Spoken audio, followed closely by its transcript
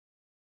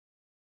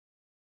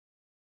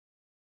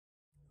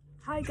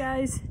Hi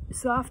guys,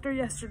 so after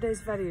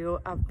yesterday's video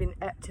I've been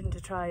itching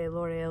to try a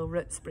L'Oreal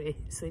root spray,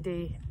 so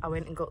today I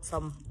went and got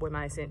some with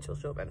my essential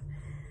shopping.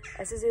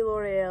 This is a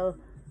L'Oreal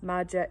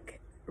Magic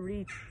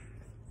Retouch,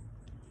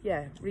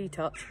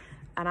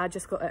 and I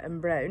just got it in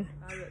brown.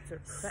 My roots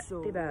are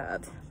pretty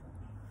bad.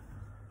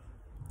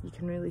 You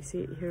can really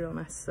see it here on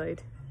this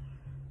side.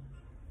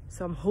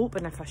 So I'm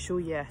hoping if I show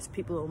you this,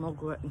 people will not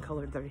go out and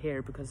colour their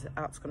hair, because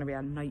that's going to be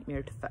a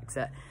nightmare to fix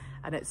it.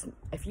 And it's,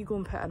 if you go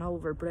and put an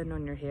Oliver Bryn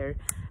on your hair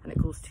and it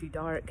goes too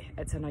dark,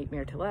 it's a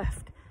nightmare to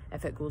lift.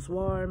 If it goes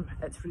warm,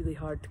 it's really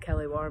hard to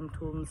kill warm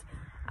tones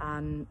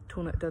and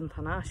tone it down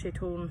to an ashy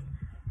tone.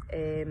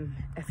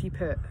 If you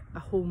put a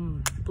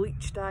home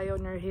bleach dye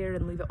on your hair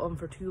and leave it on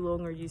for too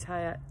long, or use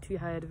too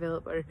high a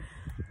developer,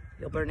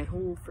 you'll burn a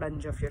whole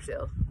fringe off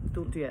yourself.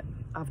 Don't do it.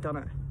 I've done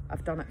it.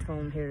 I've done it to my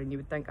own hair, and you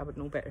would think I would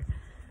know better.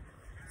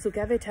 So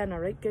give it in a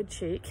right good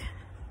shake,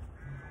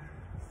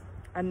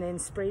 and then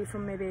spray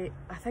from maybe,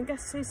 I think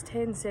this says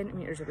 10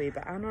 centimetres away,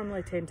 but I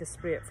normally tend to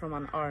spray it from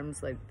an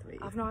arm's length away.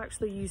 I've not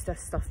actually used this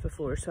stuff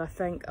before, so I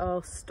think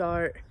I'll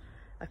start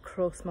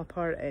across my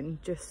parting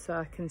just so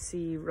I can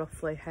see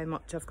roughly how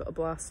much I've got to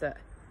blast it.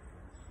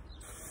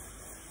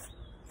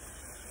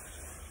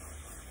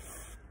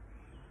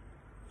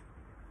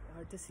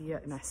 Hard to see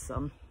it in this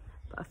sun,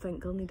 but I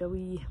think I'll need a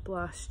wee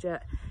blast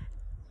yet.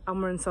 I'm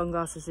wearing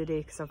sunglasses today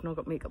because I've not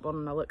got makeup on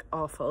and I look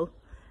awful,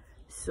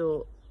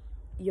 so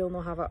you'll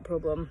not have that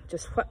problem.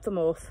 Just whip them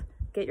off,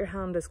 get your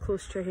hand as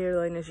close to your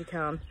hairline as you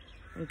can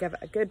and give it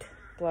a good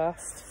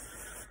blast.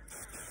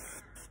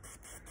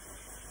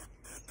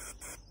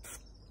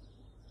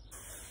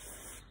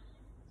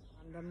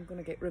 And I'm going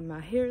to get rid of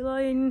my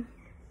hairline.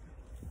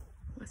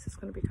 This is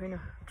going to be kind of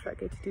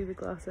tricky to do with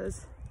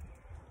glasses.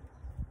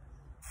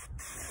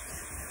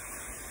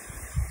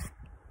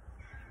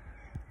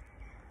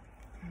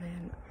 And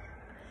then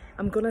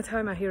I'm going to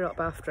tie my hair up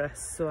after this,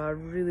 so I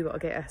really want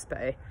to get this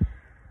bitty.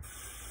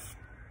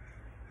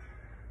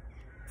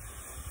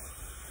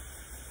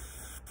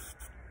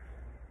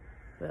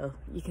 Well,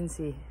 you can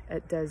see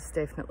it does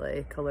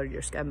definitely colour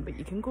your skin, but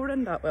you can go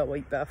around that with a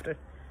wipe after.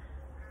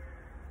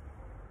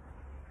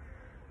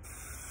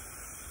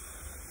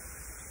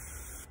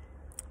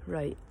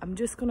 Right, I'm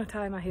just going to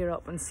tie my hair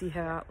up and see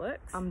how that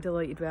looks. I'm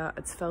delighted with that.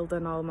 It's filled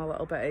in all my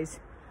little bitties.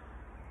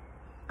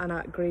 And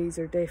that greys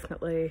are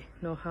definitely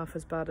not half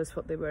as bad as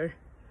what they were.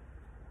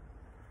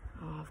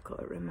 Oh, I've got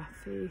it around my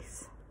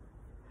face.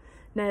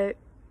 Now,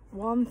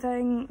 one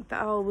thing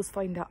that I always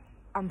find that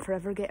I'm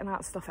forever getting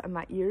that stuff in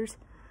my ears.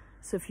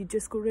 So if you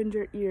just go around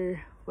your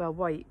ear with a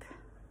wipe,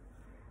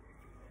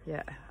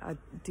 yeah, I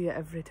do it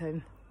every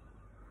time.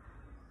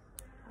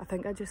 I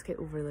think I just get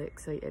overly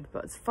excited,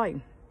 but it's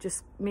fine.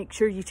 Just make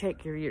sure you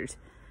check your ears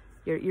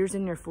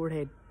and your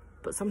forehead.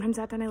 But sometimes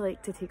I don't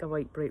like to take a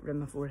wipe right around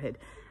my forehead.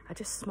 I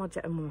just smudge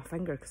it in with my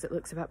finger because it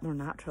looks a bit more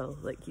natural.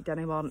 Like, you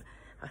don't want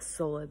a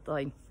solid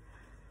line.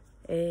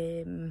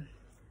 When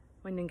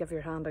you give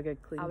your hand a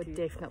good clean, I would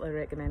definitely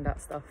recommend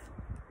that stuff.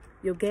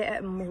 You'll get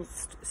it in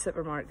most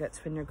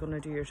supermarkets when you're going to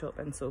do your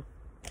shopping, so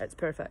it's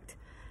perfect.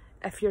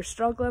 If you're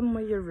struggling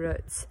with your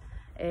roots,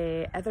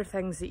 other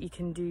things that you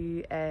can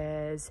do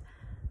is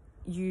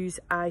use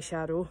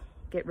eyeshadow.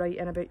 Get right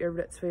in about your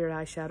roots with your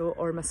eyeshadow,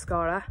 or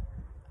mascara.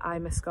 Eye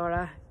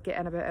mascara, get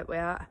in about it with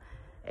that.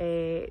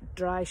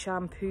 Dry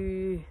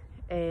shampoo,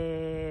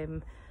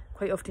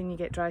 quite often you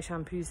get dry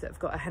shampoos that have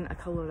got a hint of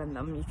colour in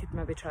them. You could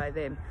maybe try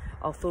them,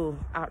 although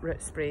at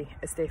root spray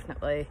it's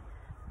definitely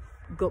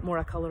got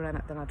more colour in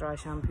it than a dry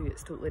shampoo.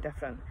 It's totally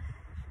different.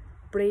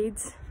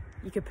 Braids,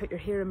 you could put your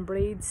hair in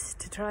braids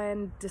to try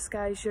and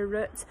disguise your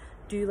roots.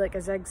 Do like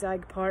a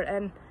zigzag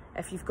parting.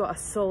 If you've got a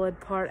solid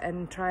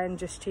parting, try and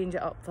just change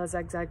it up to a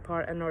zigzag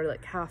parting, or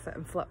like half it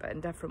and flip it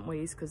in different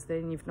ways, because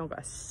then you've not got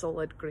a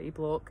solid grey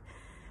block.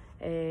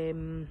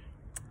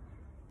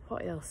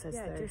 What else is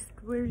there? Just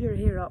wear your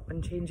hair up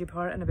and change your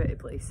parting about the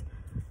place.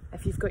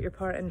 If you've got your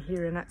parting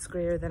here and it's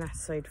grayer than this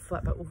side,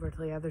 flip it over to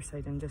the other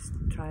side and just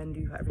try and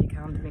do whatever you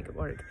can to make it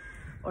work.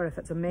 Or if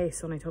it's a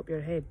mess on the top of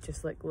your head,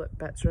 just like look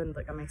bits around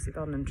like a messy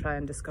bun and try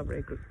and disguise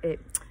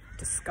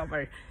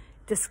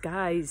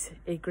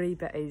a grey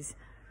bitties,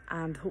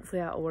 and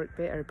hopefully that'll work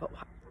better. But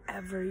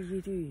whatever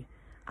you do,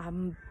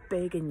 I'm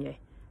begging you,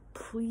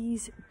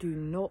 please do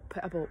not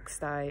put a box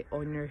dye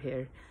on your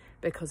hair,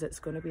 because it's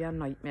going to be a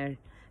nightmare.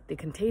 They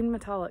contain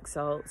metallic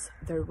salts,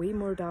 they're way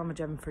more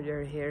damaging for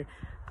your hair,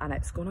 and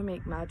it's going to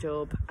make my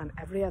job and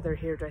every other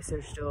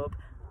hairdresser's job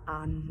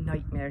a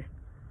nightmare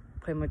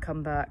when we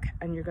come back,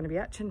 and you're going to be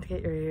itching to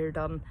get your hair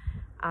done,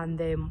 and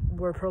then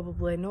we're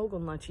probably not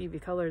going to achieve the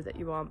colour that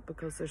you want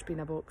because there's been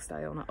a box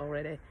dye on it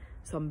already.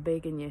 So I'm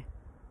begging you,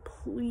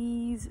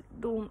 please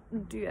don't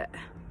do it.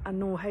 I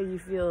know how you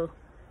feel,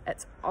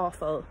 it's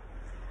awful.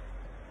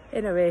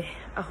 Anyway,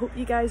 I hope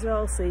you guys are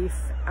all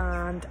safe,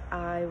 and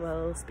I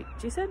will speak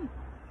to you soon.